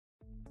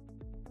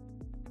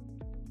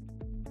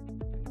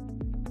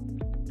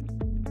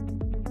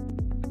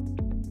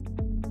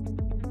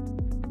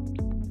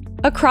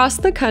Across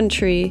the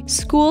country,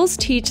 schools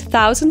teach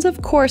thousands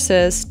of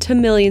courses to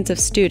millions of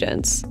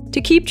students.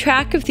 To keep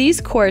track of these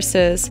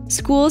courses,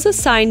 schools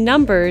assign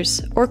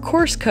numbers or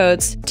course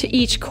codes to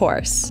each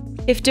course.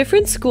 If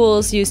different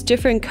schools use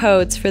different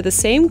codes for the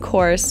same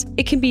course,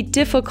 it can be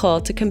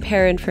difficult to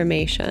compare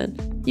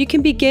information. You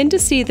can begin to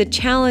see the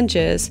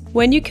challenges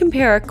when you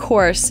compare a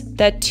course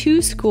that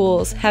two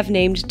schools have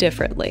named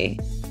differently.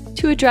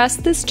 To address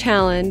this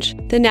challenge,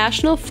 the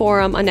National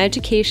Forum on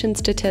Education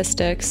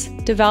Statistics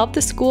developed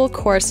the school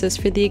courses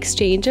for the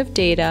exchange of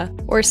data,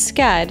 or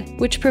SCED,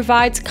 which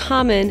provides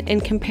common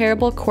and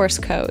comparable course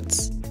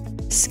codes.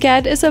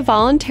 SCED is a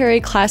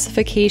voluntary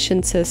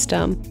classification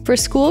system for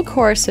school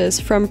courses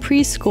from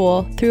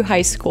preschool through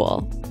high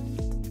school.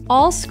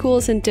 All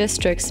schools and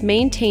districts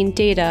maintain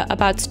data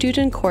about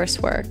student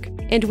coursework,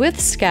 and with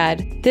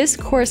SCED, this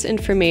course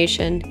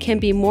information can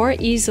be more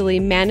easily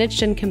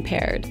managed and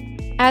compared.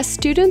 As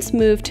students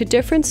move to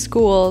different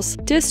schools,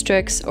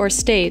 districts, or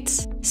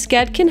states,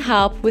 SCED can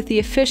help with the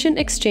efficient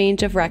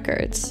exchange of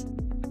records.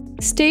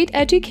 State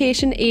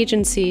education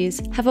agencies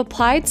have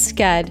applied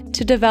SCED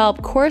to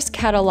develop course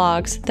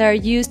catalogs that are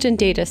used in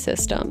data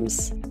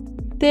systems.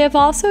 They have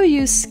also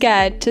used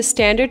SCED to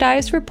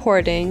standardize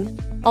reporting,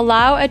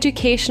 allow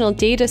educational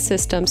data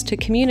systems to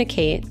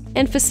communicate,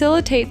 and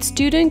facilitate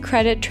student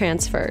credit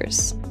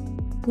transfers.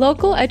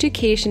 Local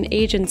education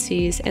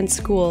agencies and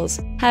schools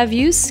have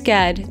used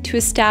SCED to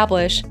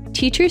establish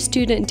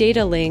teacher-student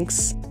data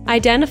links,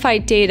 identify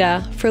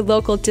data for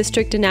local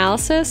district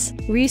analysis,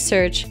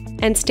 research,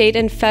 and state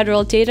and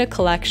federal data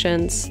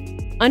collections,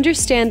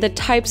 understand the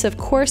types of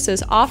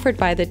courses offered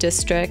by the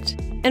district,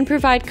 and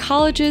provide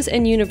colleges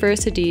and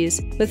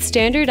universities with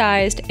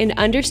standardized and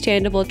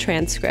understandable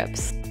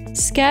transcripts.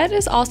 SCED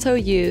is also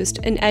used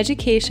in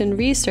education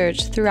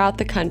research throughout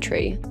the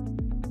country.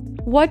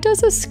 What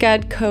does a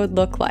SCED code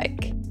look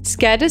like?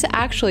 SCED is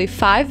actually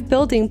 5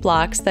 building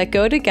blocks that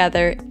go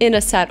together in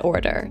a set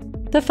order.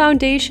 The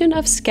foundation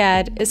of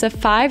SCED is a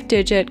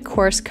 5-digit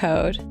course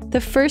code. The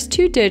first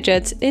 2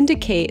 digits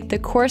indicate the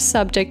course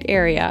subject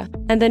area,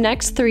 and the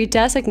next 3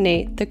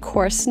 designate the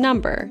course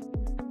number.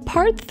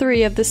 Part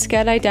 3 of the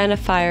SCED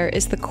identifier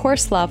is the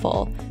course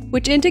level,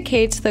 which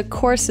indicates the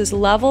course's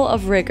level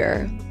of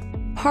rigor.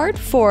 Part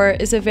 4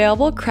 is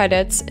available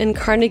credits in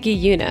Carnegie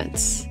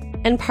units,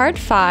 and Part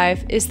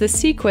 5 is the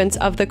sequence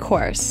of the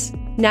course.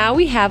 Now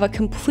we have a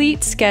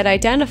complete SCED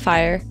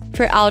identifier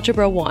for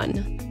Algebra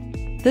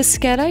 1. The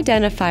SCED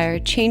identifier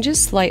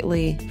changes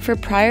slightly for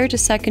prior to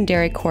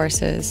secondary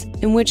courses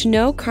in which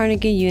no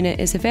Carnegie unit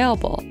is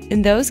available.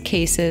 In those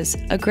cases,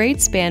 a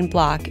grade span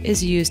block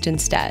is used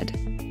instead.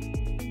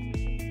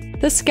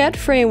 The SCED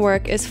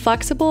framework is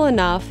flexible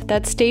enough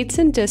that states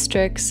and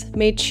districts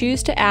may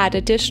choose to add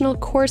additional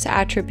course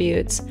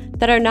attributes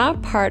that are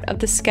not part of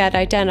the SCED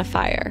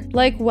identifier,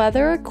 like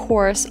whether a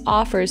course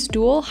offers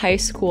dual high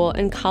school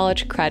and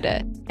college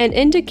credit, an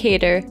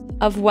indicator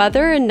of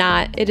whether or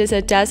not it is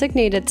a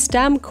designated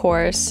STEM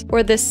course,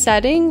 or the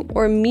setting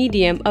or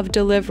medium of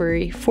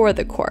delivery for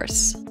the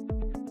course.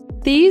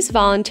 These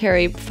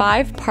voluntary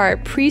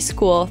 5-part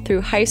preschool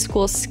through high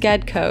school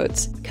SCED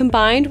codes,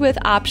 combined with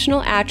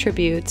optional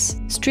attributes,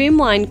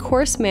 streamline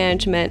course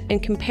management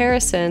and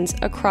comparisons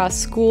across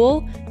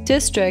school,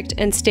 district,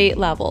 and state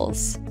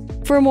levels.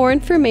 For more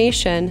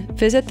information,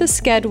 visit the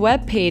SCED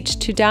webpage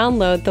to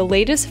download the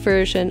latest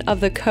version of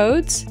the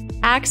codes,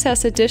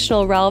 access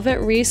additional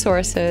relevant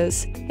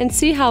resources, and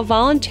see how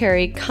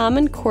voluntary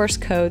common course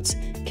codes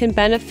can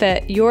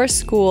benefit your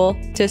school,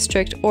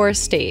 district, or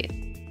state.